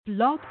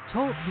Blog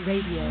Talk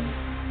Radio.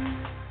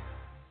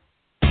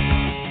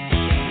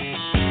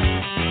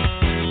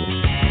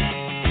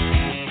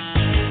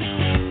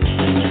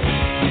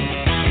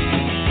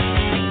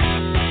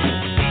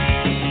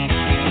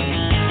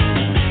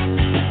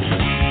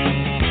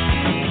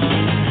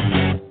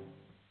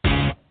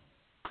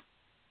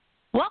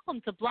 Welcome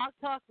to Blog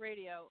Talk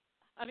Radio.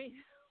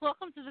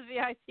 Welcome to the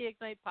VIT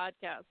Ignite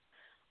podcast.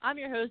 I'm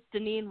your host,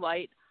 Deneen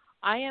White.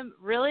 I am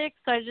really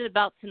excited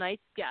about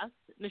tonight's guest,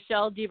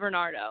 Michelle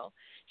DiBernardo.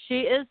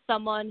 She is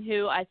someone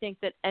who I think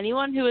that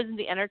anyone who is in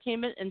the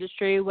entertainment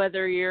industry,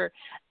 whether you're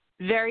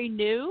very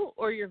new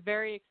or you're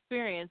very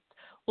experienced,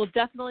 will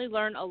definitely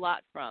learn a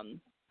lot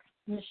from.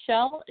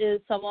 Michelle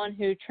is someone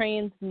who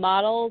trains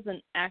models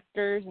and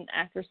actors and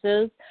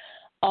actresses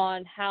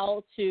on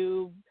how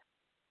to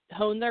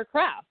hone their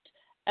craft.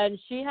 And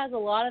she has a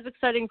lot of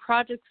exciting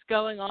projects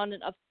going on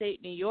in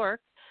upstate New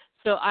York.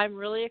 So I'm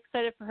really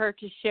excited for her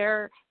to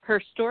share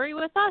her story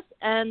with us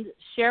and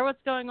share what's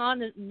going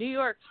on in New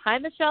York. Hi,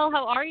 Michelle.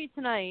 How are you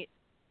tonight?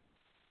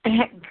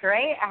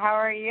 Great. How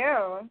are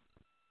you?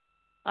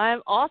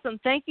 I'm awesome.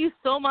 Thank you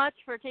so much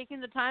for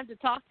taking the time to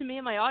talk to me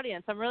and my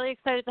audience. I'm really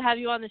excited to have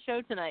you on the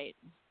show tonight.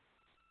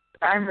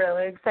 I'm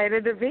really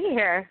excited to be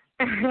here.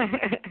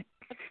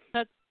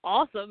 That's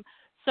awesome.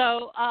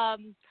 So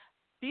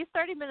these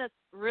 30 minutes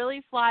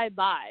really fly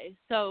by.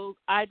 So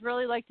I'd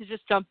really like to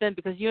just jump in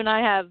because you and I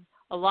have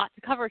a lot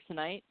to cover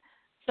tonight.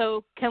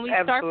 So can we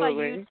start by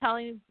you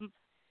telling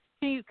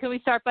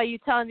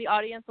the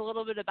audience a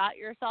little bit about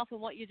yourself and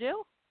what you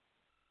do?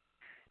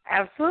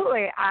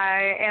 Absolutely.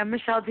 I am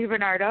Michelle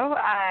DiBernardo.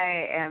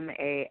 I am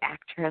an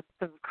actress,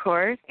 of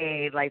course,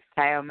 a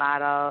lifestyle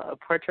model, a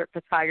portrait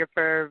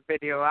photographer,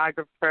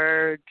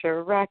 videographer,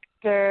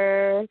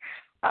 director,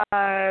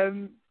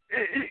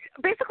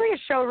 basically a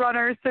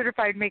showrunner,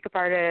 certified makeup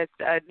artist,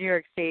 a New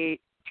York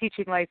State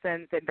teaching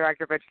license and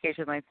director of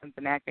education license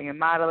in acting and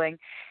modeling.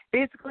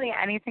 Basically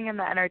anything in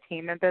the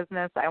entertainment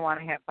business I want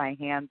to have my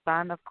hands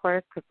on, of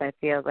course, because I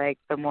feel like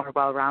the more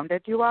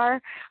well-rounded you are,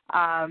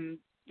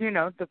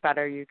 the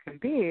better you can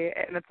be.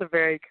 And it's a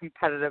very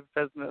competitive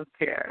business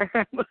here,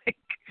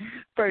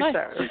 for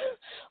sure.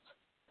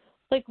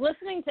 Like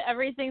listening to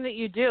everything that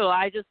you do,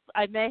 I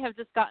may have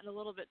just gotten a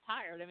little bit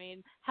tired. I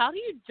mean, how do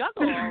you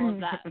juggle all of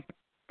that?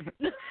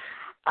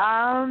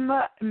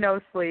 No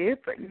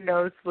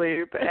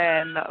sleep,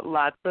 and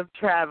lots of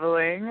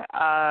traveling,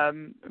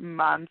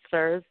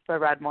 Monsters, the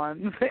red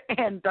ones,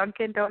 and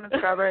Dunkin' Donuts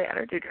strawberry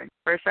energy drinks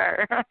for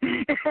sure.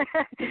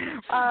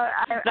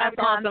 I'm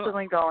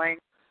constantly going.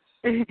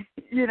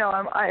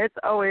 It's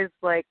always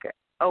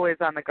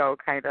on the go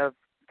kind of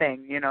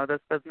thing.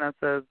 This business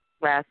is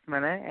last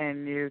minute,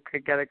 and you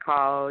could get a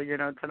call,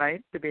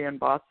 tonight to be in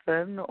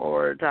Boston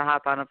or to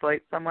hop on a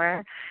flight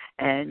somewhere,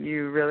 and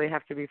you really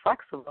have to be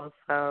flexible.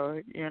 So,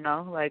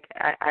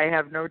 I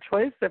have no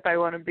choice if I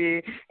want to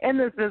be in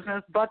this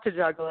business but to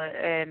juggle it,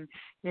 and,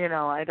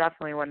 I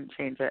definitely wouldn't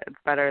change it. It's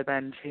better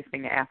than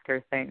chasing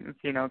after things,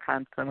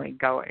 constantly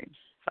going.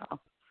 So.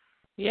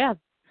 Yeah,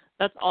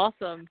 that's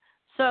awesome.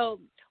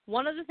 So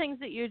one of the things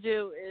that you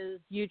do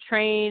is you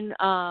train,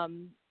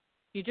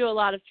 you do a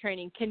lot of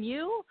training. Can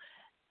you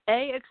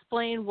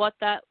explain what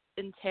that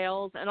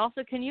entails, and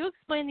also can you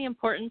explain the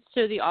importance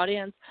to the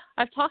audience?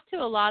 I've talked to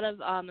a lot of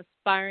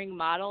aspiring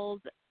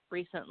models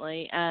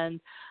recently,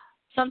 and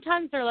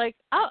sometimes they're like,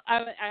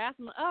 I ask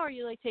them, are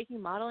you taking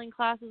modeling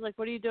classes?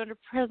 What are you doing to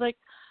prepare? Like,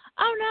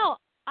 oh no,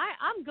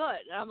 I'm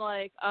good. And I'm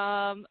like,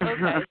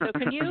 okay. So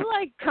can you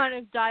kind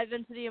of dive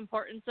into the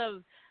importance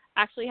of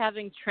actually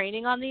having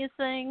training on these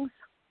things?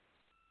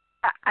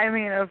 I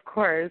mean, of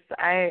course.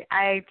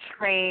 I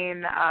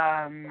train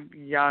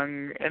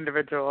young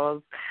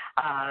individuals,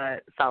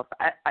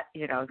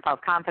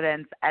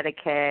 self-confidence,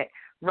 etiquette,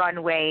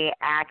 runway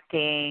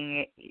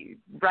acting,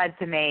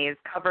 resumes,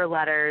 cover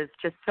letters,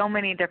 just so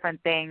many different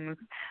things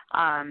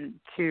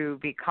to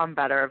become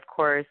better, of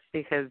course,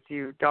 because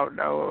you don't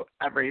know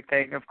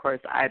everything. Of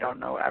course, I don't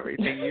know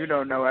everything. You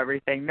don't know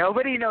everything.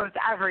 Nobody knows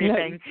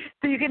everything.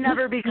 So you can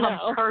never become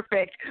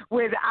perfect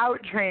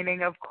without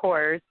training, of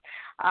course.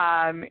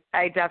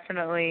 I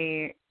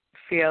definitely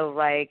feel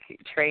like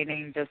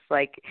training just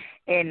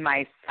in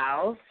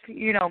myself,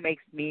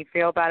 makes me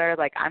feel better.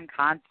 I'm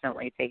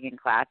constantly taking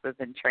classes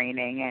and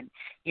training. And,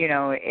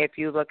 if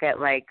you look at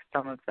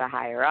some of the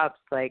higher ups,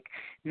 like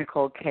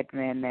Nicole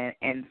Kidman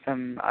and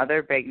some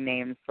other big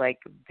names,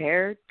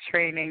 they're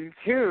training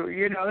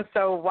too,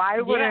 so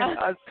why wouldn't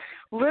us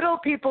little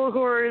people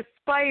who are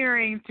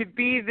aspiring to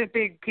be the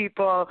big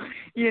people,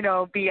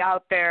 be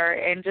out there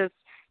and just,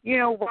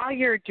 while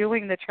you're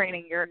doing the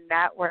training, you're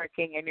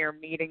networking and you're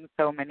meeting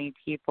so many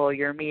people.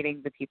 You're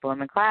meeting the people in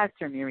the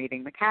classroom. You're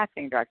meeting the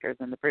casting directors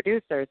and the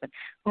producers. And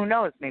who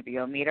knows, maybe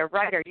you'll meet a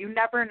writer. You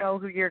never know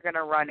who you're going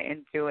to run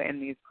into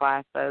in these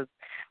classes.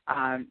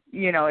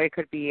 It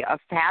could be a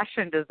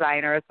fashion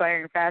designer,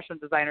 aspiring fashion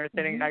designer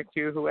sitting next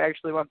to you who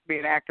actually wants to be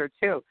an actor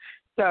too.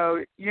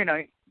 So,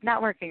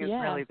 networking is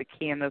really the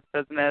key in this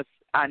business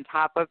on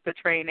top of the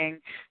training.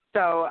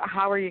 So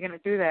how are you going to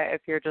do that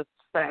if you're just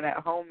sitting at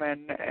home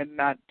and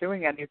not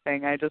doing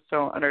anything? I just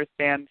don't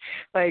understand.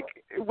 Like,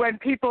 when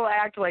people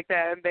act like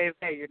that and they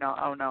say,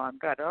 oh, no, I'm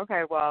good.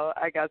 Okay, well,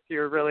 I guess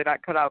you're really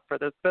not cut out for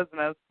this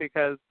business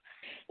because,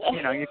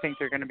 you think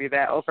you're going to be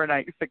that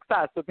overnight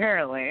success,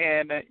 apparently.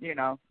 And, you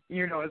know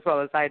as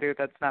well as I do,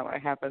 that's not what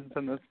happens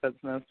in this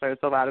business. There's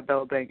a lot of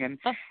building,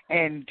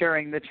 and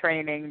during the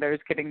training, there's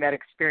getting that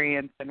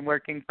experience and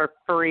working for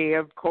free,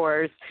 of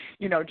course,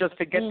 just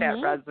to get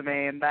that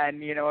resume, and then,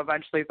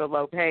 eventually the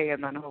low pay,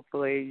 and then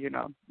hopefully, you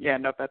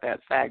end up at that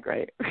SAG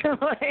rate.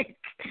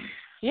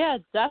 Yeah,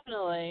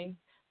 definitely.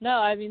 No,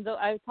 I mean,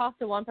 I talked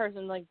to one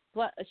person, like,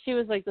 she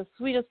was, like, the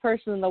sweetest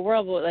person in the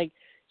world, but, like,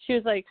 she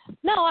was like,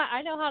 no,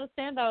 I know how to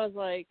stand. I was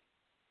like,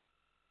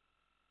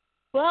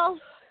 well,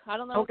 I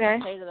don't know what to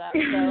say to that. So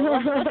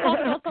let's talk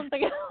about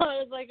something else. I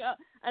was like,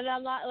 and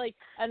I'm not like,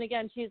 and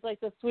again, she's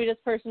like the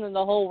sweetest person in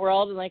the whole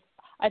world. And like,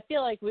 I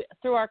feel like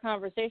through our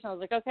conversation, I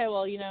was like, okay,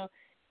 well, you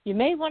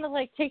may want to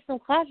like take some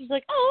classes.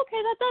 Like, oh,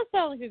 okay, that does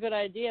sound like a good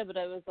idea. But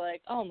I was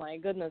like, oh my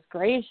goodness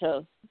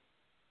gracious.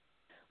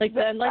 Like,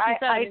 and like you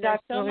said, there's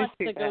so much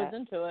that goes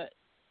into it.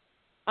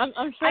 I'm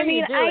sure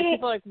you do. Like,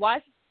 people are like, why?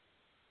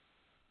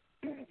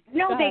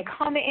 No, they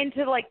come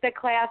into, like, the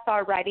class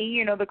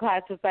already, the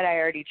classes that I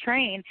already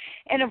train.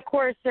 And, of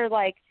course, they're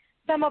like,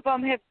 some of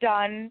them have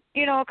done,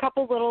 a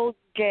couple little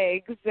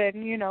gigs,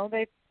 and,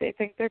 they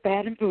think they're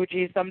bad and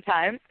bougie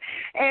sometimes.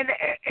 And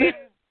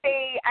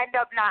they end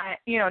up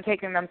not,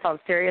 taking themselves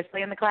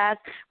seriously in the class,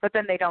 but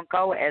then they don't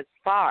go as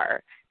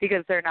far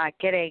because they're not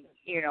getting,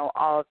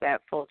 all of that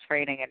full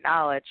training and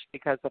knowledge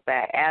because of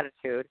that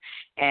attitude.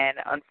 And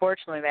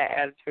unfortunately, that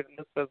attitude in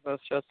this business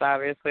just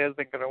obviously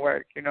isn't going to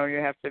work. You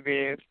have to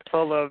be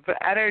full of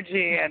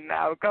energy and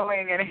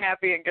outgoing and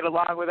happy and get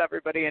along with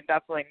everybody, and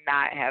definitely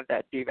not have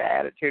that diva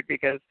attitude,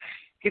 because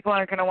people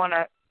aren't going to want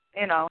to,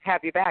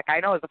 have you back. I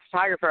know as a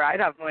photographer, I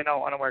definitely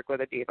don't want to work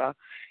with a diva,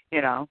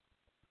 Yeah.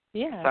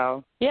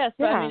 So. Yeah.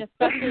 I mean,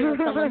 especially with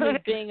someone who's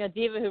being a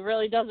diva who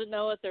really doesn't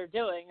know what they're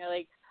doing.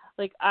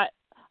 Like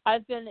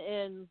I've been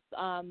in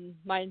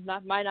my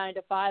 9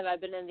 to 5.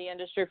 I've been in the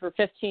industry for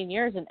 15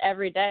 years, and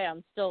every day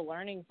I'm still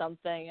learning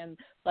something. And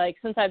like,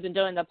 since I've been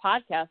doing the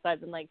podcast,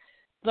 I've been like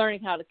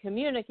learning how to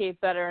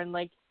communicate better. And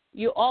like,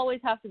 you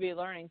always have to be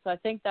learning. So I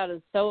think that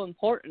is so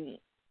important.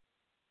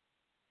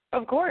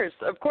 Of course.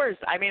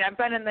 I mean, I've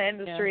been in the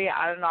industry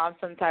on and off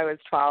since I was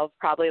 12,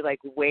 probably like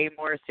way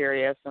more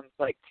serious since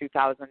like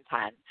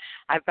 2010.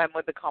 I've been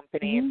with the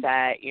company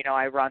that,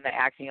 I run the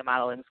acting and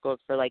modeling schools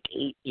for like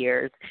 8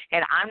 years,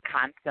 and I'm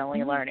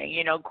constantly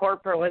learning.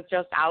 Corporate was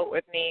just out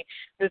with me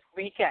this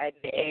weekend,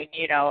 and,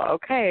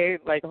 okay,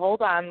 like,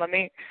 hold on, let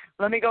me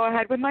go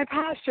ahead with my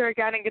posture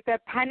again and get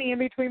that penny in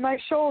between my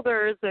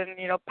shoulders and,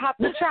 pop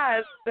the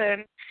chest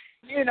and,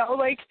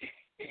 like,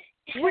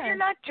 when you're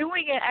not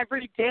doing it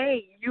every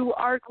day, you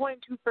are going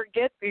to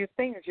forget these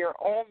things. You're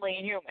only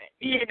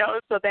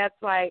human, so that's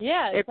why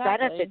it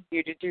benefits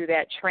you to do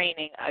that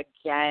training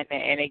again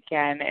and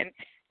again. And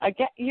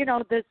again,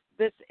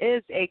 this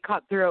is a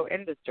cutthroat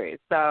industry,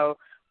 so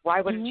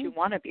why wouldn't you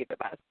want to be the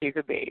best you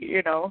could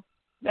be,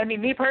 I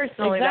mean, me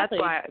personally, that's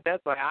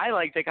why I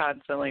like to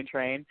constantly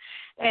train.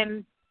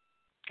 And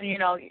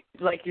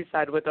like you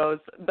said, with those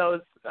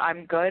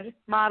I'm good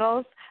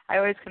models, I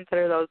always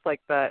consider those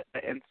like the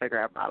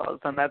Instagram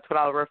models, and that's what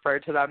I'll refer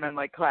to them in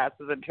like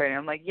classes and training.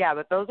 I'm like, yeah,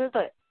 but those are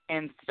the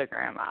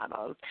Instagram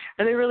models.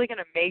 Are they really going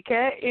to make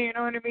it? You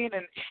know what I mean?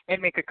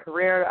 And make a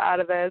career out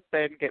of this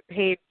and get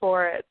paid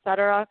for it, et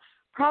cetera?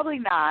 Probably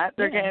not.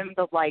 They're getting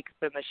the likes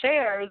and the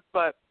shares,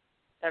 but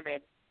I mean,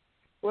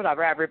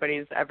 whatever.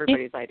 Everybody's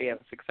idea of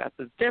success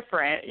is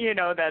different.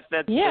 That's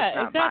just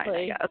not mine,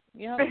 I guess.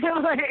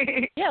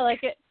 Yeah,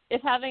 like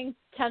if having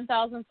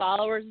 10,000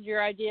 followers is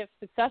your idea of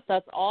success,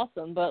 that's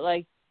awesome. But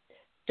like,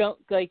 don't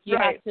like you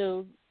have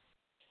to.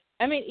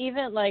 I mean,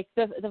 even like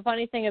the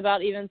funny thing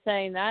about even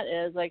saying that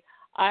is like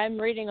I'm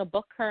reading a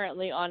book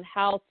currently on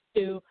how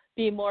to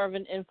be more of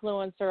an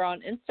influencer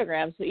on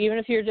Instagram. So even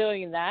if you're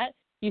doing that,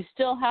 you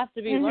still have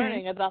to be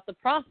learning about the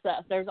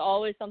process. There's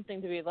always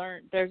something to be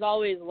learned. There's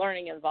always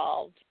learning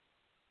involved.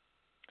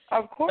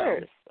 Of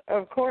course.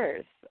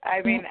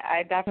 I mean,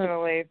 I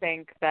definitely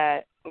think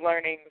that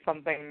learning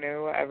something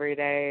new every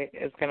day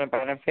is going to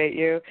benefit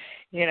you,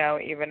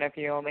 even if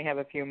you only have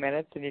a few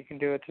minutes and you can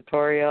do a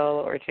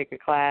tutorial or take a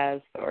class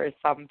or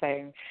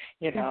something,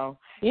 it's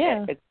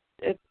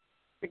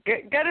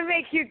going to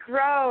make you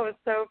grow.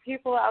 So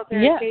people out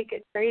there take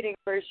it trading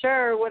for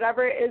sure,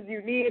 whatever it is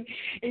you need,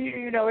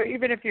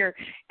 even if you're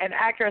an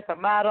actress, a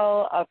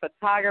model, a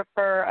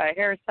photographer, a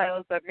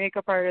hairstylist, a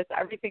makeup artist,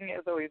 everything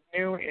is always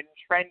new and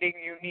trending.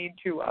 You need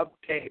to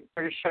update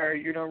for sure.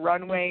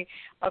 Runway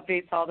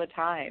updates all the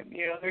time.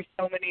 There's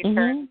so many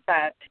turns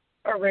that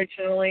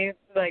originally,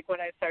 like when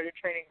I started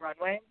training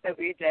runway that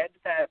we did,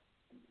 that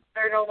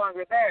they're no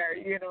longer there.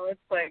 It's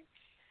like,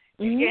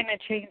 and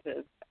it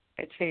changes.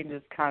 It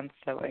changes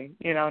constantly.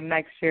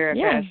 Next year at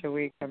Fashion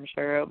Week, I'm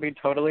sure it'll be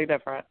totally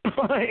different.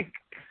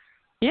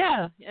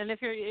 Yeah, and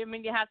if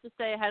you have to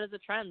stay ahead of the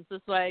trends.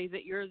 This way,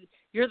 that you're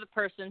the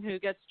person who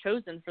gets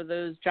chosen for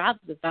those jobs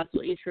if that's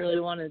what you truly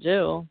want to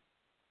do.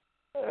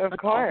 Of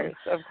course.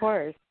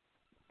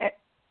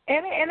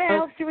 And it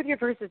helps you with your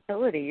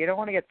versatility. You don't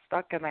want to get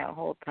stuck in that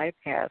whole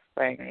typecast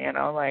thing,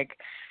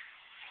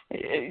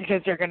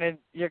 because you're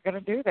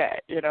gonna do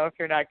that, if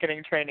you're not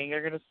getting training.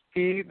 You're gonna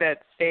see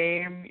that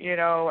same,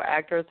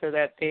 actress or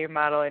that same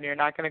model, and you're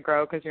not gonna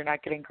grow because you're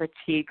not getting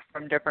critique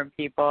from different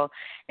people.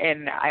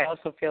 And I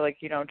also feel like,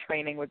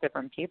 training with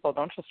different people,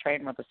 don't just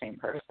train with the same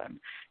person.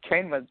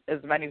 Train with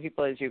as many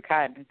people as you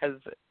can,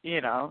 because,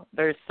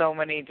 there's so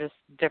many just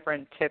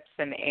different tips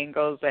and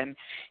angles, and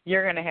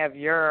you're gonna have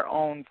your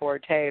own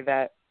forte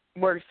that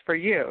works for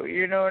you,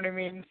 you know what I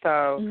mean?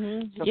 So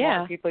the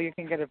more people you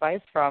can get advice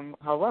from,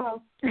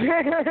 hello.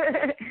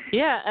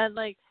 Yeah, and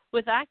like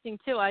with acting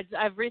too,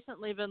 I've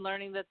recently been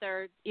learning that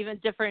there are even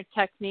different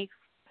techniques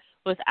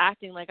with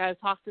acting. Like I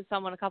talked to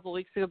someone a couple of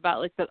weeks ago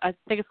about I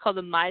think it's called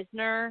the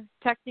Meisner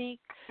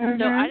technique. So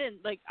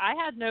I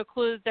had no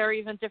clue that there are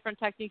even different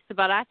techniques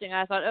about acting.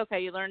 I thought,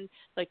 okay, you learn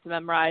to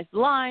memorize the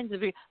lines,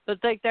 but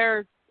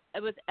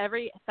with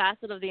every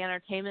facet of the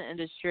entertainment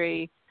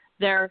industry,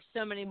 there are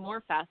so many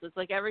more facets.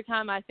 Like every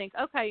time I think,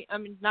 okay,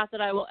 not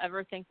that I will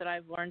ever think that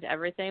I've learned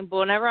everything, but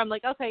whenever I'm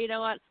like, okay, you know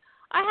what,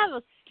 I have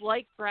a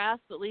slight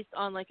grasp, at least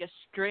on a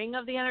string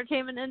of the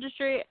entertainment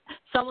industry.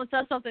 Someone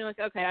says something like,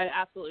 okay, I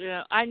absolutely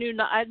know. I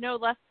know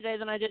less today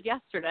than I did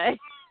yesterday.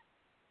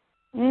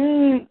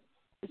 Yeah.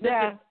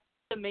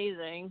 It's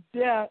amazing.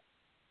 Yeah.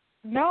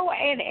 No,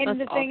 and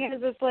the thing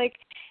is, it's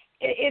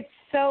it's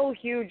so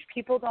huge.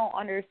 People don't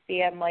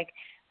understand,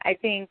 I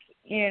think,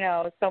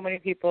 so many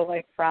people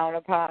frown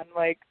upon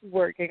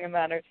working in the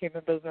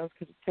entertainment business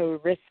because it's so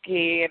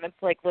risky and it's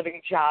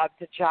living job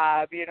to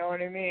job, you know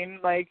what I mean?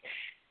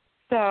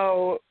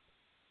 So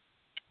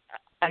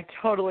I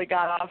totally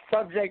got off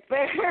subject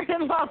there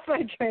and lost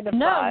my train of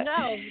thought.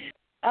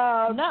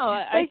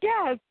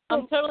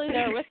 I'm totally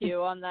there with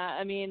you on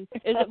that. Is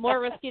it more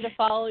risky to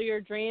follow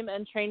your dream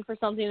and train for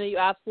something that you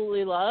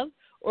absolutely love,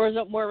 or is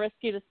it more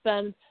risky to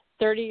spend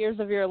 30 years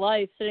of your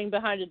life sitting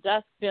behind a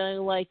desk feeling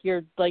like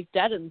you're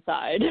dead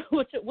inside,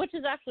 which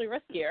is actually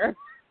riskier?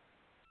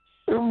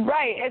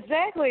 Right,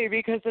 exactly,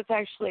 because it's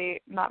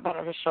actually not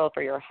beneficial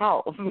for your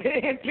health.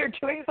 If you're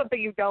doing something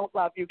you don't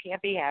love, you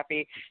can't be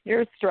happy,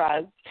 you're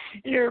stressed,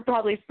 you're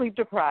probably sleep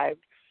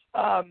deprived,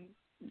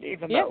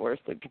 even though we're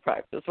sleep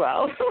deprived as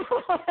well.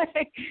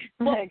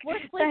 We're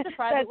sleep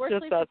deprived, but we're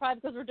sleep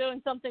deprived because we're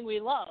doing something we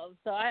love.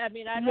 So, I'd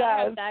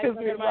rather have bags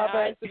under my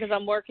eyes because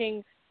I'm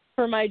working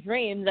for my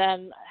dream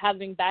than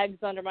having bags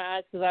under my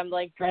eyes because I'm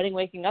dreading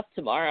waking up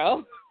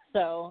tomorrow.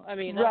 So, that's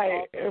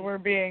right, awesome. And we're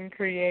being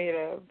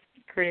creative.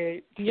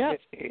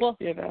 That's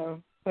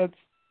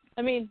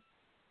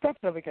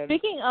definitely good.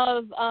 Speaking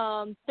of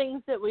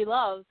things that we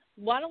love,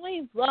 why don't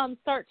we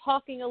start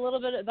talking a little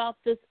bit about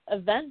this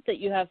event that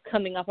you have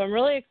coming up? I'm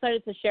really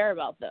excited to share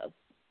about this.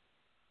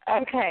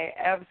 Okay,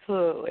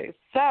 absolutely.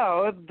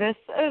 So this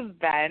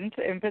event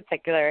in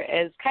particular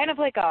is kind of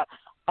like a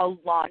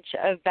launch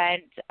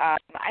event.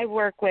 I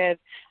work with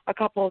a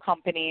couple of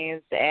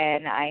companies,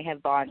 and I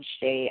had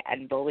launched a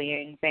end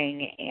bullying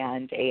thing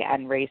and a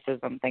end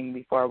racism thing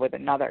before with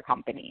another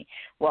company.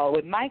 Well,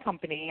 with my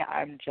company,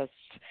 I'm just,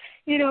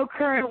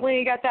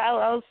 currently got the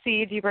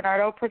LLC,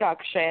 DiBernardo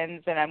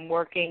Productions, and I'm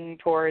working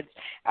towards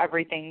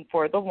everything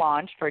for the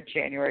launch for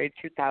January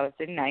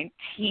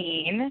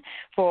 2019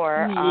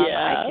 for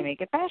I Can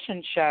Make It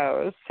fashion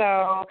shows.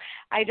 So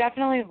I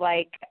definitely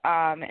like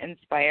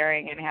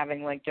inspiring and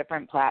having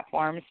different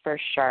platforms for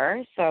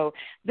sure. So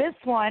this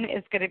one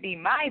is going to be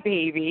my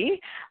baby,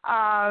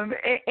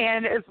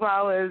 and as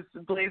well as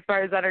Blaze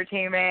Bars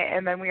Entertainment,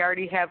 and then we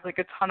already have a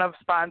ton of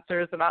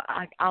sponsors, and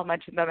I'll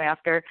mention them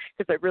after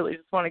because I really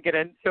just want to get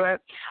into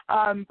it.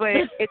 But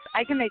it's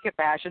I Can Make It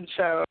fashion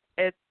show.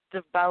 It's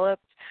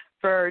developed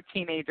for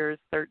teenagers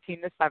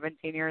 13 to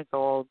 17 years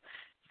old.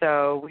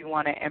 So we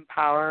want to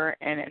empower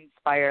and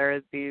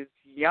inspire these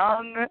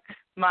young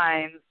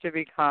minds to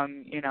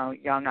become,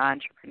 young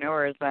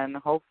entrepreneurs, and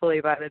hopefully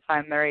by the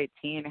time they're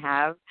 18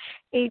 have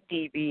a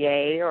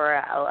DBA or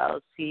a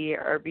LLC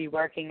or be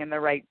working in the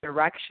right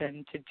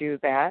direction to do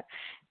that,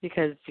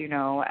 because,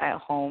 at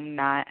home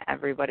not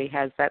everybody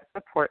has that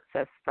support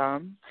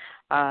system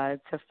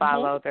to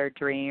follow their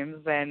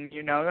dreams, and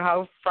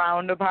how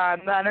frowned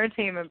upon the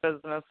entertainment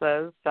business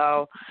is.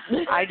 So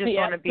I just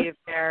want to be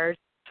there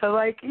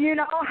to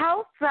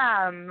help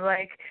them.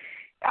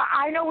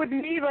 I know with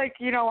me,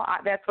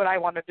 that's what I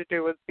wanted to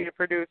do, was be a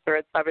producer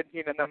at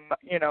 17, and then,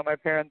 my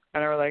parents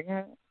kind of were like,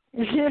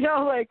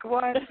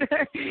 what?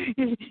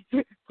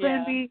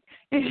 Brandy?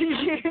 So,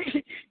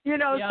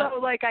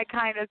 I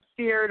kind of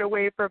steered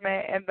away from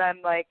it, and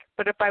then,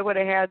 but if I would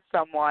have had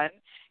someone,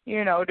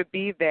 to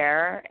be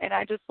there, and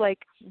I just,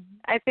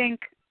 I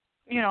think,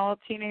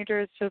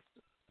 teenagers just,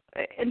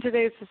 in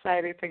today's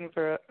society, things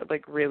are,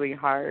 really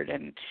hard,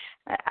 and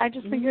I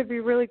just think it'd be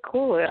really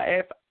cool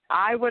if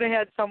I would have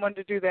had someone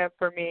to do that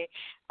for me.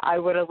 I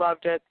would have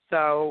loved it,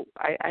 so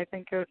I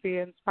think it would be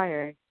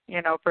inspiring.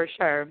 for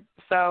sure.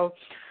 So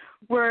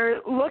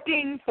we're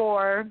looking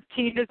for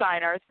teen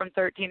designers from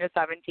 13 to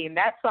 17.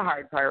 That's the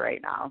hard part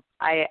right now.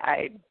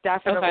 I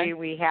definitely,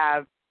 we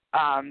have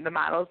the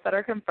models that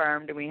are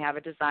confirmed, and we have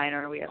a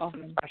designer. We have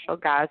some special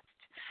guests.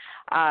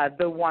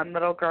 The one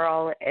little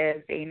girl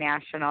is a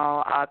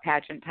national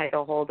pageant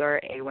title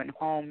holder, Awen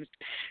Holmes.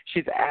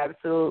 She's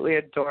absolutely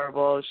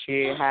adorable.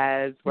 She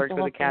has worked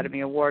with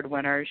Academy Award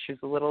winners. She's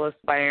a little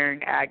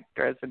aspiring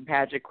actress and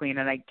pageant queen,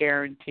 and I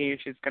guarantee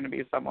she's going to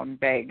be someone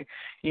big,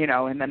 in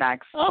the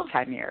next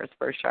 10 years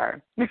for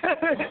sure. That's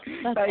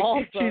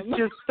awesome. She's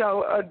just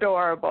so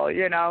adorable,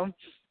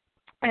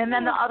 And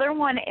then the other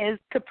one is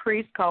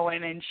Caprice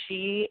Cohen, and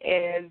she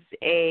is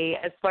a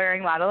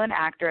aspiring model and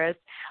actress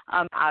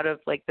out of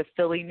like the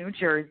Philly, New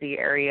Jersey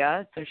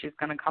area. So she's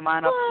going to come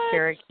on up to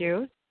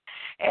Syracuse.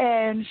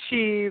 And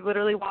she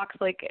literally walks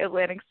like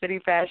Atlantic City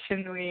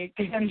Fashion Week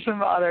and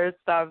some other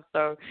stuff.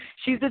 So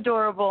she's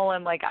adorable.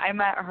 And like I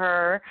met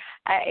her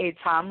at a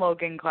Tom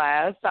Logan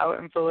class out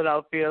in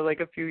Philadelphia like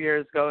a few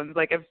years ago. And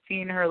like I've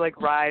seen her like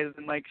rise,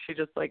 and like she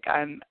just like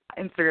on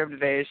Instagram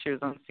today she was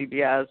on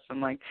CBS, and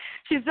like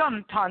she's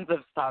done tons of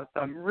stuff. So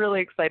I'm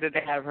really excited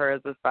to have her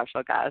as a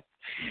special guest.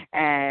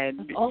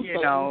 And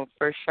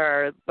for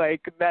sure,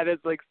 like that is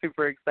like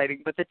super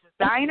exciting. But the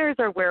designers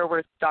are where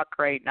we're stuck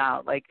right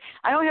now. Like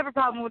I don't have a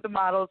problem with the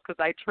models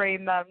because I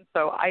train them,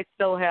 so I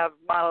still have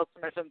model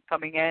submissions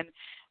coming in,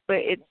 but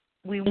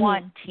we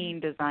want teen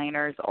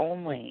designers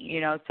only,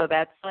 so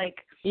that's like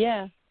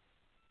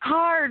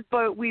hard,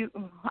 but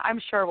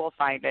I'm sure we'll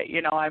find it.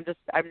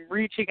 I'm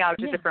reaching out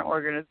to different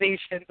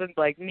organizations and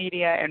like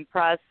media and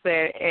press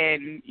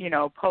and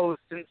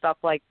posts and stuff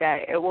like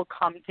that. It will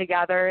come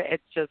together.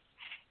 It's just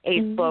a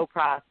slow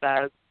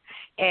process.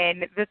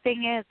 And the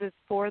thing is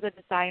for the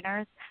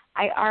designers,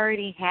 I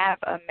already have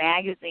a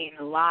magazine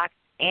locked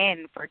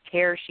in for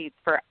tear sheets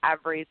for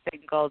every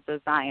single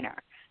designer.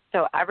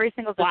 So every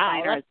single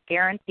designer is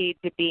guaranteed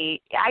to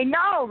be, I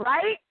know,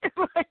 right?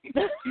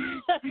 That's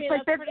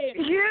pretty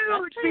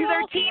huge. These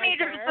are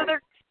teenagers, so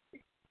they're,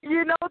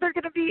 they're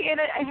going to be in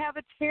have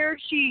a tear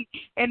sheet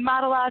in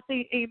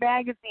Modelosity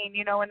magazine,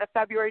 in the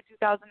February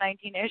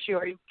 2019 issue.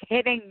 Are you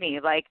kidding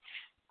me? Like,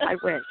 I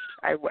wish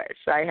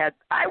I had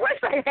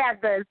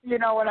this,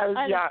 when I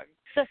was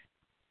young.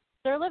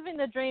 They're living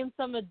the dream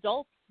some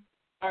adults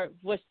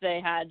wish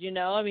they had,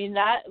 I mean,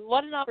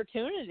 what an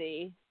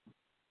opportunity.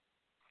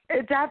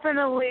 It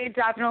definitely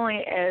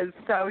is.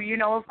 So,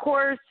 of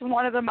course,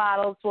 one of the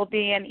models will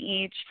be in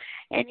each,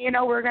 and,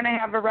 we're going to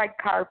have a red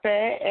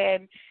carpet,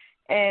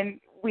 and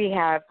we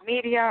have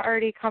media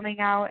already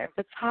coming out and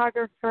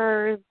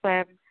photographers,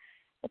 and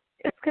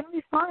it's going to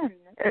be fun.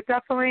 It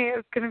definitely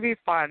is going to be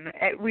fun.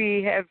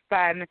 We have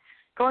been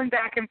going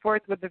back and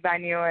forth with the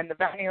venue, and the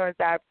venue is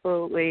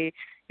absolutely,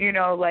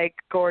 like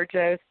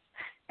gorgeous,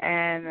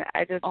 and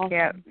I just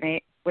can't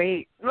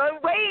wait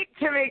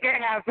to make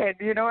it happen.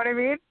 You know what I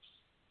mean?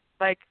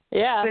 Like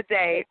the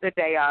day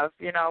of,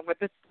 with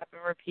the step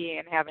and repeat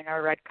and having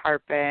our red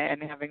carpet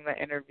and having the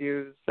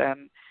interviews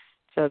and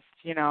just,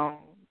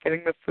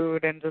 getting the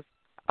food and just,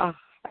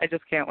 I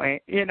just can't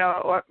wait.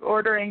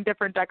 Ordering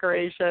different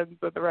decorations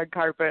with the red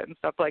carpet and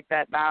stuff like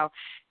that now.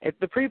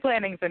 The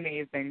pre-planning's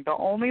amazing. The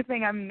only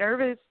thing I'm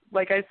nervous,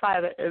 like I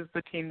said, is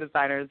the team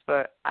designers,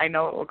 but I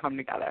know it will come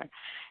together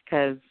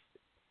because,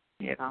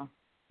 it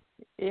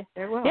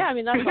will. Yeah, I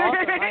mean, that's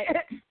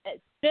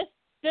awesome.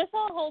 This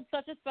all holds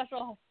such a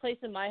special place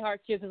in my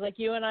heart, too, because, like,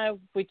 you and I,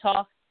 we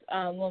talked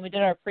when we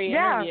did our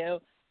pre-interview. Yeah.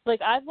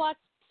 Like, I've watched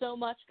so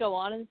much go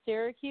on in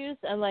Syracuse,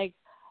 and, like,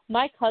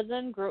 my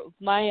cousin grew,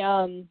 I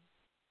don't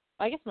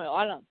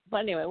know, but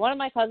anyway, one of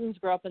my cousins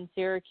grew up in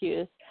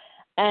Syracuse,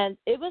 and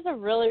it was a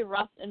really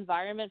rough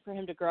environment for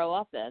him to grow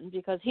up in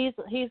because he's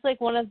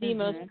like, one of the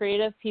most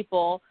creative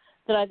people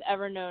that I've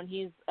ever known.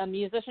 He's a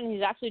musician.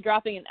 He's actually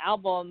dropping an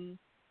album.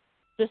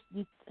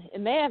 It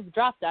may have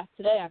dropped that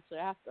today, actually.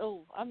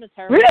 I'm a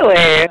terrible. Really?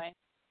 Anyway.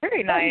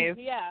 Very nice.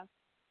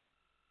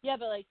 Yeah,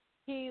 but like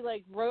he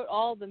like wrote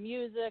all the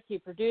music, he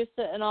produced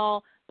it and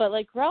all. But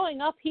like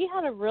growing up, he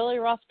had a really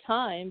rough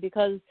time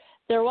because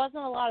there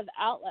wasn't a lot of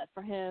outlet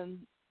for him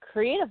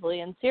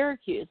creatively in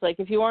Syracuse. Like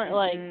if you weren't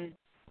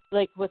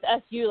like with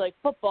SU, like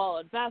football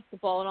and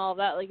basketball and all of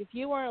that. Like if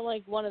you weren't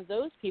like one of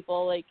those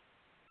people, like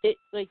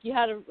he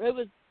had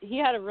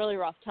a really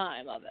rough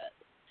time of it.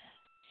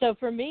 So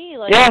for me,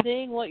 like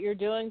seeing what you're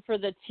doing for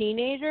the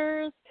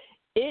teenagers,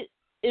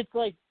 it's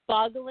like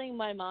boggling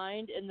my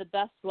mind in the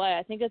best way.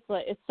 I think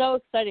it's so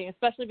exciting,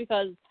 especially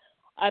because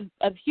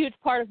a huge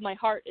part of my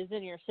heart is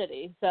in your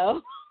city.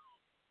 So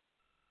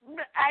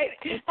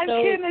I'm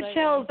getting the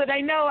chills, and I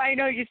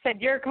know you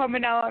said you're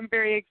coming out. I'm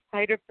very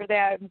excited for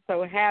that and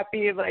so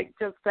happy, like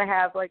just to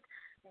have like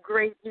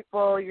great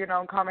people,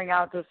 coming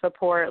out to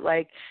support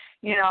like,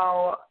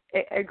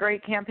 a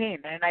great campaign.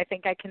 And I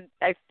think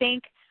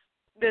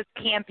this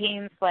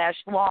campaign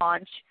 /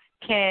 launch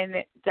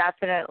can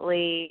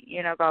definitely,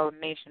 go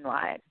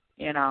nationwide.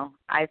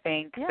 I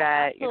think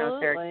that,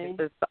 Syracuse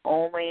is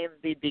only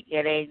the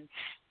beginning,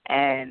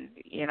 and,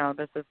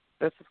 this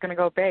is going to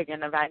go big,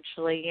 and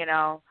eventually,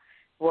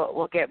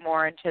 we'll get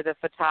more into the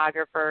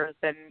photographers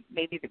and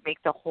maybe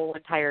make the whole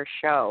entire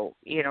show,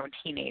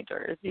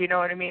 teenagers. You know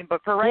what I mean?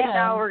 But for right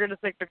now, we're going to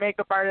stick to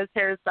makeup artists,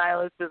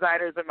 hairstylists,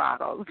 designers, and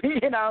models.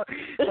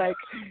 Like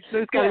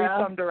there's got to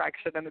be some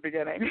direction in the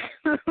beginning.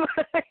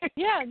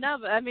 Yeah, no,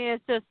 but I mean,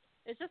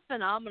 it's just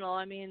phenomenal.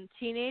 I mean,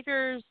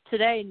 teenagers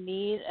today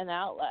need an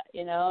outlet,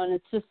 and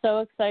it's just so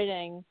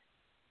exciting.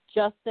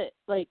 Just that,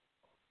 like,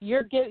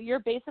 you're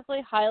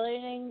basically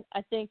highlighting,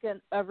 I think,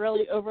 a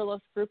really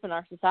overlooked group in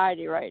our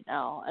society right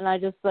now. And I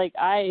just, like,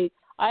 I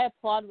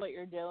applaud what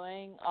you're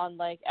doing on,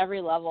 like, every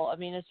level. I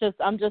mean,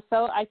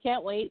 I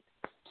can't wait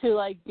to,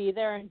 like, be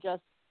there and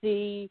just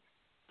see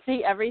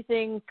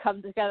everything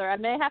come together. I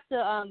may have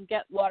to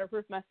get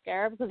waterproof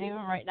mascara because even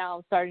right now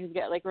I'm starting to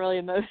get, like, really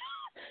emotional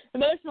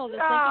just thinking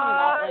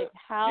about,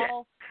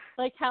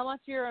 like, how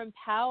much you're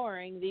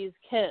empowering these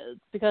kids.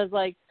 Because,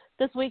 like,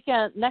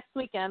 next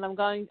weekend, I'm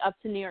going up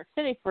to New York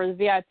City for the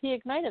VIP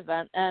Ignite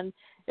event, and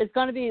it's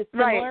going to be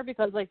similar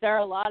because, like, there are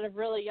a lot of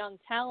really young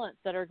talents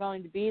that are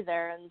going to be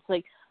there, and it's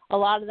like a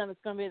lot of them, it's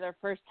going to be their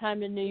first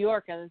time in New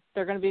York, and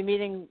they're going to be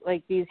meeting,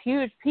 like, these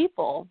huge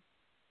people.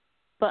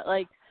 But,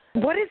 like,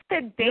 what is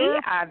the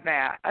date on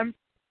that?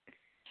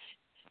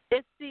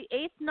 It's the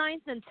 8th,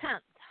 9th, and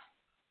 10th.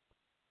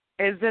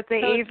 Is it the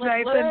 8th,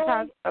 9th,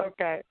 and 10th?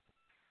 Okay.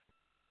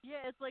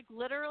 Yeah, it's like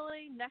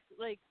literally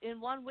in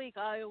 1 week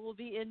I will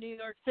be in New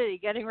York City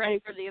getting ready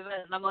for the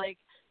event, and I'm like,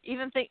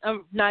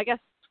 I guess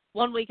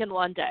 1 week and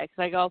 1 day because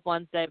I go up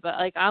Wednesday, but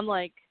like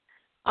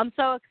I'm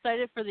so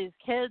excited for these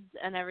kids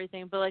and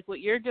everything, but like what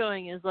you're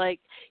doing is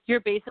like you're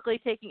basically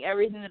taking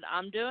everything that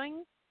I'm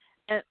doing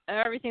and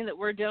everything that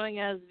we're doing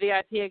as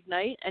VIP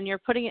Ignite, and you're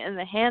putting it in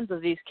the hands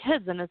of these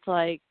kids, and it's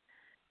like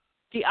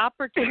the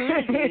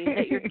opportunity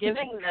that you're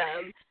giving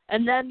them,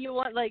 and then you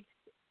want, like,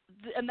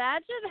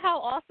 imagine how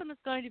awesome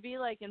it's going to be,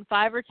 like, in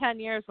 5 or 10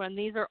 years when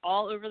these are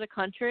all over the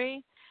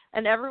country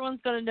and everyone's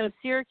going to know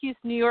Syracuse,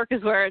 New York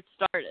is where it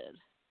started.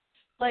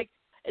 Like,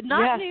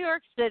 not New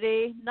York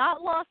City,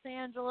 not Los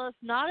Angeles,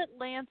 not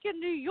Atlanta,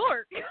 New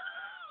York.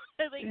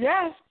 Like,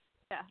 yes.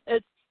 Yeah,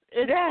 it's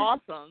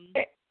awesome.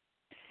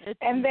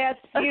 And that's,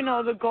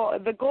 the goal.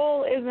 The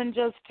goal isn't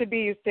just to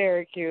be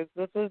Syracuse.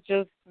 This is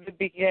just the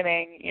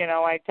beginning.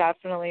 I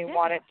definitely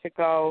want it to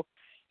go.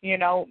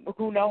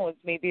 Who knows?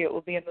 Maybe it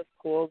will be in the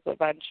schools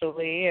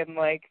eventually. And,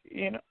 like,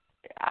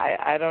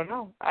 I don't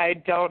know.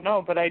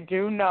 But I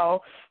do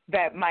know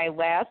that my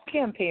last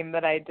campaign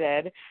that I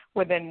did,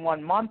 within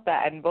 1 month to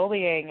end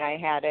bullying, I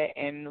had it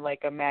in,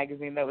 like, a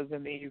magazine that was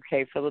in the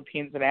UK,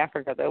 Philippines, and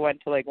Africa that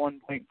went to, like,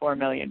 1.4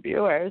 million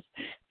viewers.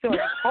 So I'm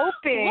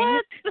hoping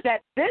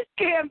that this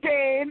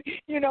campaign,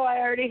 I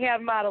already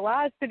have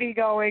Modelocity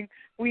going.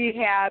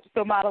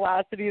 So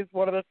Modelocity is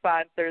one of the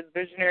sponsors.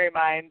 Visionary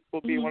Minds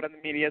will be one of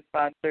the media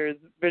sponsors.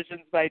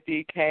 Visions by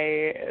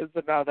DK is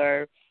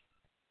another.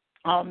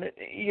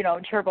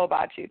 Turbo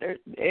Bocce.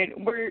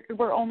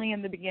 We're only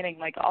in the beginning.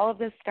 Like, all of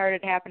this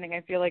started happening,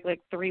 I feel like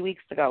 3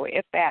 weeks ago,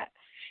 if that.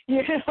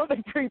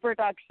 The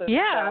pre-production.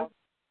 Yeah.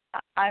 So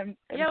I'm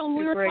when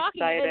we were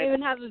talking, excited. You didn't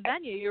even have a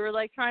venue. You were,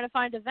 like, trying to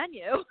find a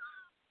venue.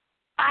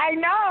 I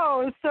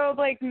know. So,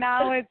 like,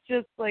 now it's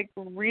just, like,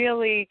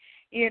 really,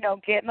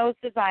 getting those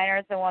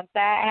designers. And once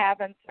that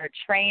happens, start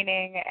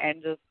training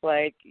and just,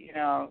 like,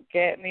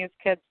 getting these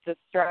kids to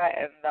strut.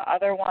 And the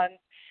other ones,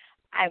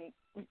 I'm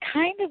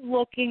kind of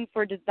looking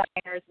for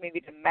designers maybe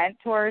to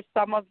mentor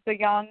some of the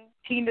young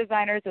teen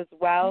designers as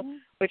well,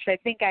 which I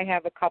think I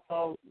have a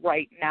couple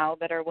right now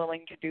that are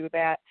willing to do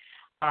that.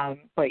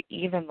 But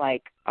even,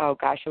 like, oh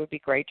gosh, it would be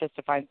great just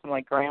to find some,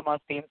 like, grandma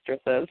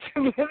seamstresses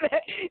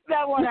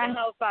that want to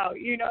help out,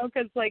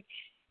 because, like,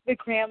 the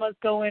grandmas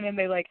go in and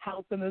they, like,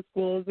 help in the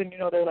schools, and,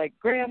 they're like,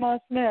 Grandma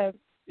Smith,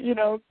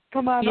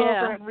 come on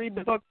over and read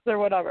the books or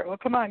whatever. Well,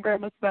 come on,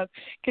 Grandma Smith,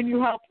 can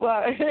you help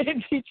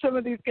teach some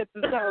of these kids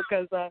to sew,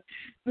 because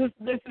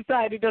this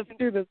society doesn't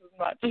do this as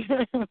much.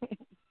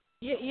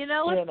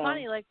 What's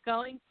funny,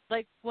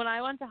 when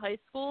I went to high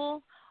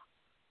school,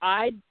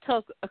 I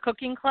took a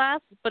cooking class,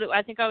 but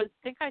I think I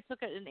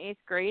took it in 8th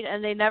grade,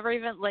 and they never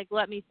even, like,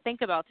 let me think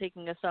about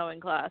taking a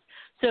sewing class.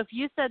 So if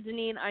you said,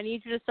 Deneen, I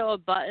need you to sew a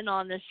button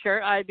on this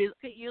shirt, I'd be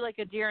looking at you like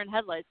a deer in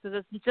headlights,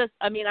 because it's just,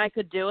 I mean, I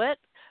could do it,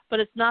 but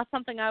it's not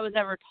something I was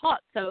ever taught.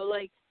 So,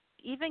 like,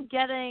 even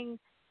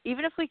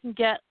if we can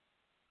get,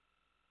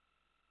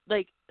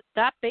 like,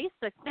 that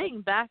basic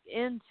thing back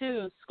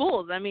into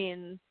schools, I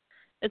mean,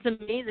 it's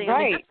amazing.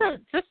 Right. I mean,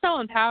 it's just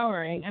so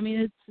empowering. I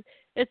mean,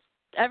 it's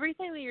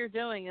everything that you're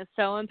doing is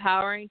so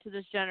empowering to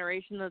this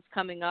generation that's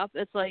coming up.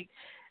 It's like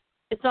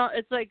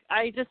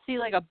I just see,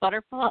 like, a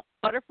butterfly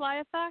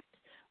effect.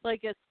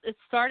 Like, it's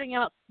starting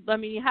out. I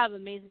mean, you have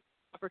amazing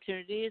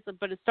opportunities,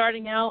 but it's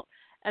starting out,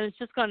 and it's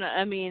just gonna.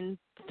 I mean,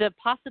 the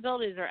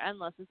possibilities are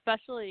endless,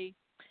 especially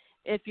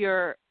if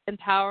you're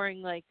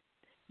empowering, like,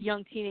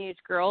 young teenage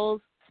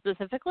girls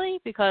specifically,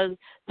 because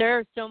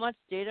there's so much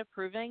data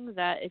proving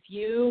that if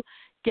you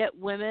get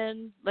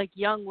women, like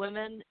young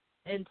women,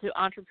 into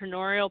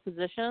entrepreneurial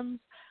positions,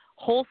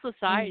 whole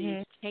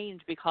societies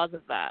change because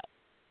of that.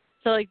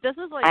 So, like, this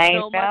is, like,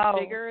 so much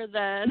bigger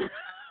than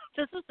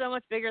This is so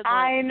much bigger than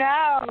I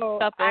know.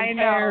 up in I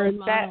hair know. and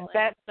modeling.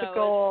 That's so the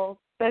goal.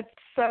 That's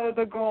so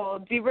the goal.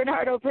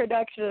 DiBernardo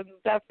Productions,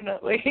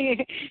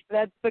 definitely.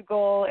 That's the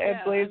goal. And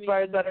Blaze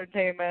Bars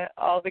Entertainment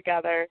all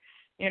together.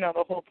 You know,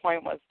 the whole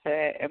point was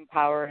to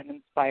empower and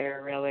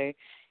inspire, really.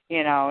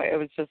 You know, it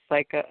was just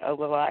like a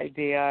little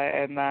idea,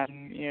 and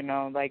then, you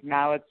know, like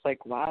now it's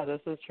like, wow,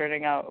 this is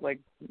turning out like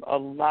a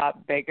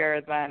lot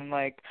bigger than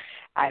like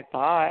I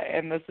thought,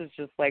 and this is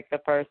just like the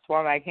first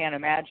one. I can't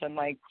imagine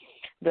like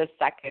the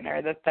second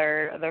or the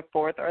third or the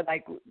fourth or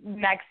like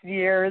next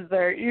year's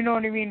or, you know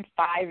what I mean,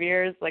 5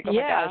 years. Like, oh my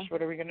gosh,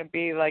 what are we gonna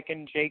be like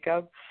in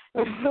Jacob?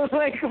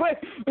 Like,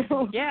 what?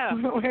 Yeah.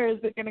 Where is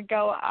it gonna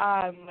go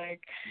on?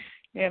 Like,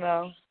 you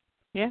know.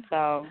 Yeah.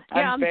 So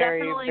I'm very,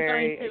 definitely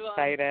very going to,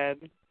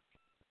 excited.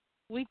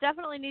 We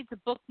definitely need to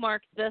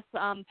bookmark this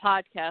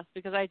podcast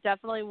because I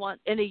definitely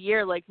want in a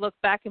year, like, look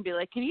back and be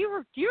like, do you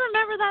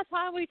remember that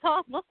time we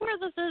talked? Look where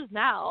this is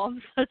now.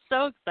 It's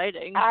so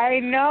exciting. I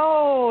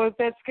know.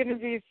 That's going to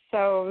be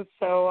so,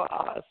 so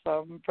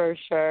awesome for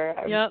sure.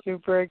 I'm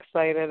super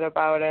excited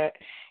about it,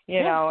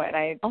 you know, and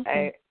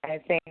I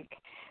think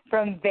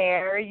from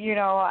there, you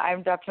know,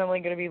 I'm definitely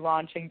going to be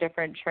launching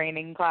different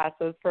training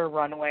classes for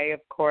Runway,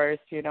 of course,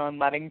 you know, and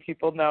letting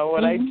people know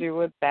what I do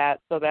with that.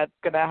 So that's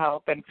going to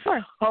help. And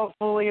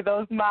hopefully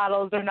those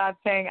models are not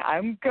saying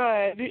I'm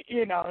good,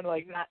 you know, and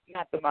like not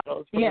the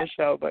models from the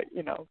show, but,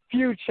 you know,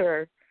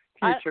 future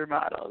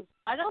models.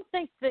 I don't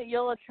think that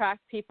you'll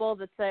attract people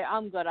that say,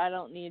 I'm good, I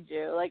don't need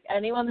you. Like,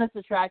 anyone that's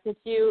attracted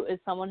to you is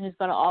someone who's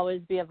going to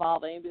always be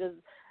evolving, because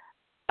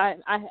I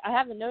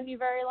haven't known you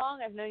very long.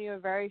 I've known you a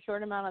very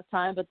short amount of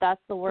time, but that's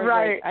the word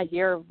like, I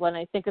hear when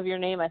I think of your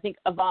name. I think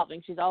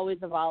evolving. She's always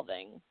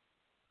evolving.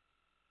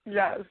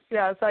 Yes,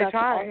 I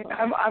try.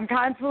 Awesome. I'm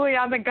constantly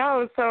on the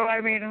go, so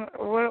I mean,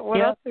 what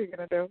else are you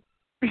gonna do?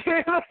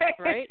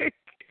 Right.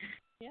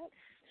 Yep.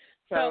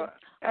 So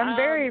I'm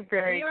very,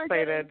 very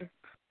excited.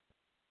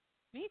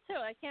 Me too.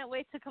 I can't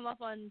wait to come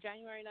up on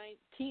January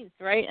 19th,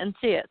 right, and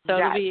see it. So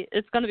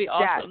it's going to be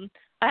awesome.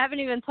 I haven't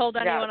even told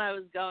anyone I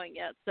was going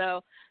yet.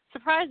 So,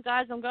 surprise,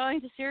 guys, I'm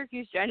going to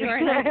Syracuse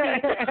January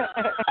 19th.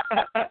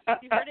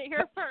 You heard it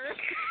here first.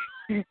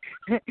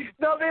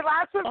 There'll be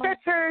lots of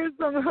pictures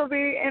and there'll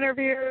be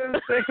interviews.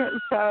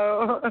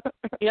 So.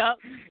 Yep.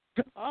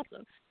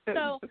 Awesome.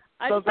 So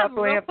I just have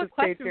a real quick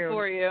question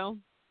for you.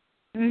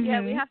 Mm-hmm. Yeah,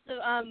 we have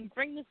to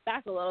bring this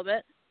back a little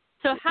bit.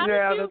 So how did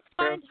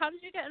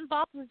you get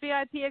involved with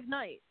VIP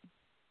Ignite?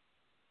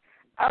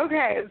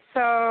 Okay,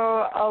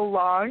 so a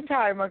long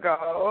time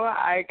ago,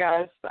 I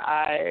guess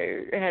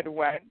I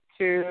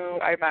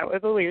met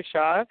with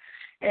Alicia,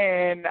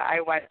 and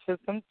I went to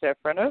some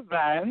different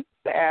events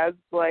as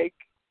like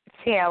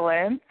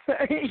talent,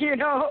 you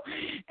know,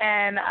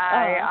 and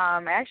I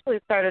actually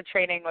started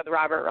training with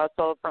Robert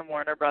Russell from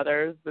Warner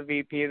Brothers, the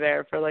VP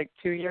there, for like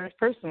 2 years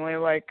personally,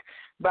 like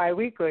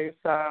bi-weekly.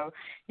 So,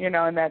 you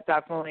know, and that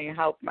definitely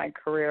helped my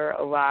career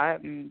a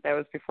lot, and that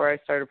was before I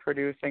started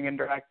producing and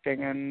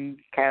directing and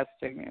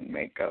casting and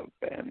makeup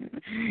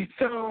and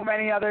so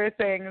many other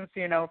things,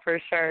 you know, for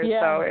sure.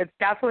 So it's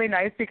definitely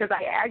nice because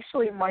I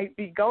actually might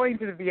be going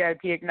to the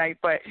VIP Ignite,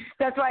 but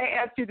that's why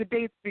I asked you the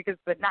dates, because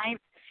the 9th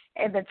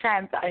and the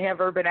 10th, I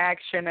have Urban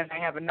Action, and I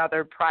have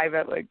another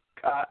private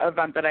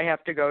event that I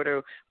have to go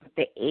to with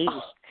the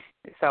 8th.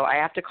 So I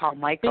have to call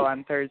Michael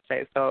on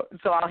Thursday. So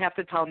I'll have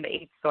to tell him the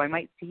 8th. So I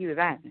might see you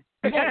then.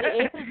 Yeah, the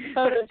 8th is the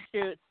photo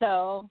shoot.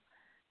 So.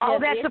 Oh,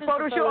 that's the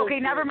photo shoot. Okay,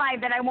 never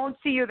mind. Then I won't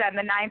see you then.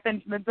 The 9th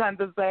and the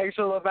 10th is the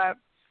actual event.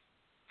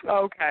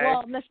 Okay.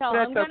 Well, Michelle,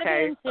 I'm going to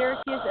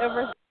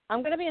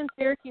be in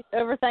Syracuse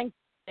over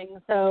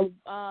Thanksgiving. So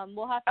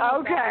we'll have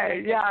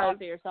to get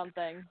coffee or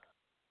something.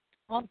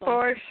 Awesome.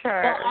 For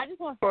sure.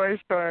 Well, for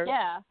sure.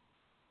 Yeah.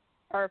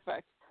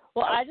 Perfect.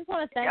 Well, I just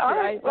want to thank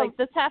you. Like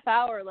this half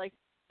hour, like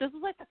this is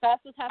like the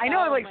fastest half hour. I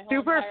know, it like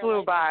super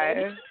flew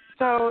by.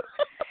 So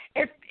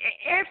if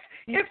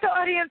the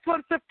audience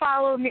wants to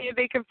follow me,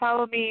 they can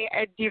follow me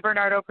at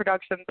DiBernardo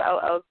Productions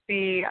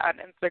LLC on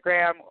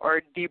Instagram,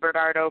 or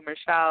DiBernardo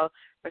Michelle,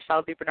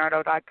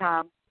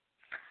 MichelleDiBernardo.com.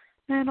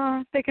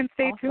 And they can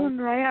stay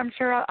tuned, right? I'm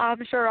sure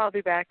I'll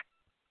be back.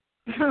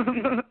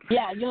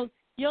 Yeah,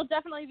 You'll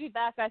definitely be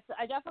back.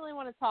 I definitely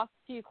want to talk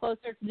to you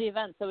closer to the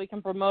event so we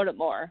can promote it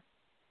more.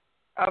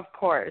 Of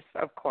course.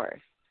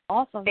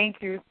 Awesome.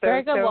 Thank you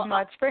so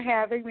much for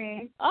having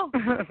me. Oh,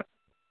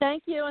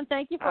 thank you, and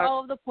thank you for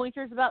all of the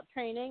pointers about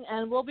training,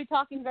 and we'll be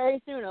talking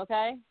very soon,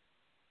 okay?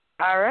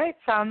 All right,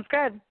 sounds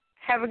good.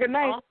 Have a good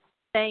night. Awesome.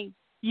 Thanks.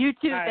 You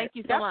too. Right. Thank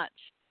you so much.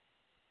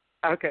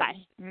 Okay.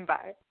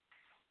 Bye.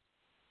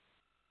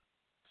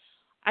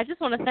 I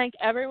just want to thank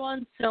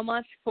everyone so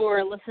much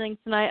for listening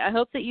tonight. I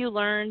hope that you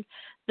learned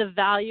the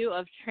value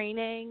of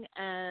training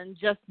and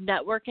just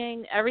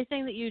networking.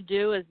 Everything that you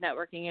do is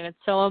networking, and it's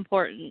so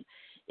important.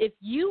 If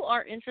you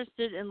are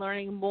interested in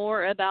learning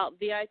more about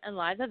VIP and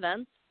live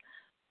events,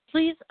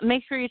 please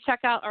make sure you check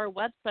out our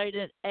website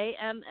at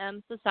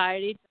AMM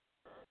Society.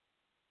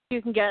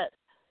 You can get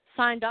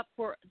signed up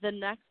for the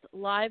next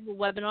live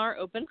webinar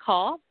open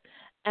call.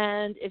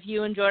 And if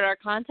you enjoyed our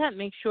content,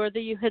 make sure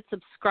that you hit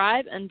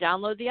subscribe and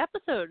download the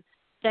episode.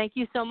 Thank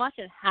you so much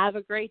and have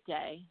a great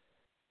day.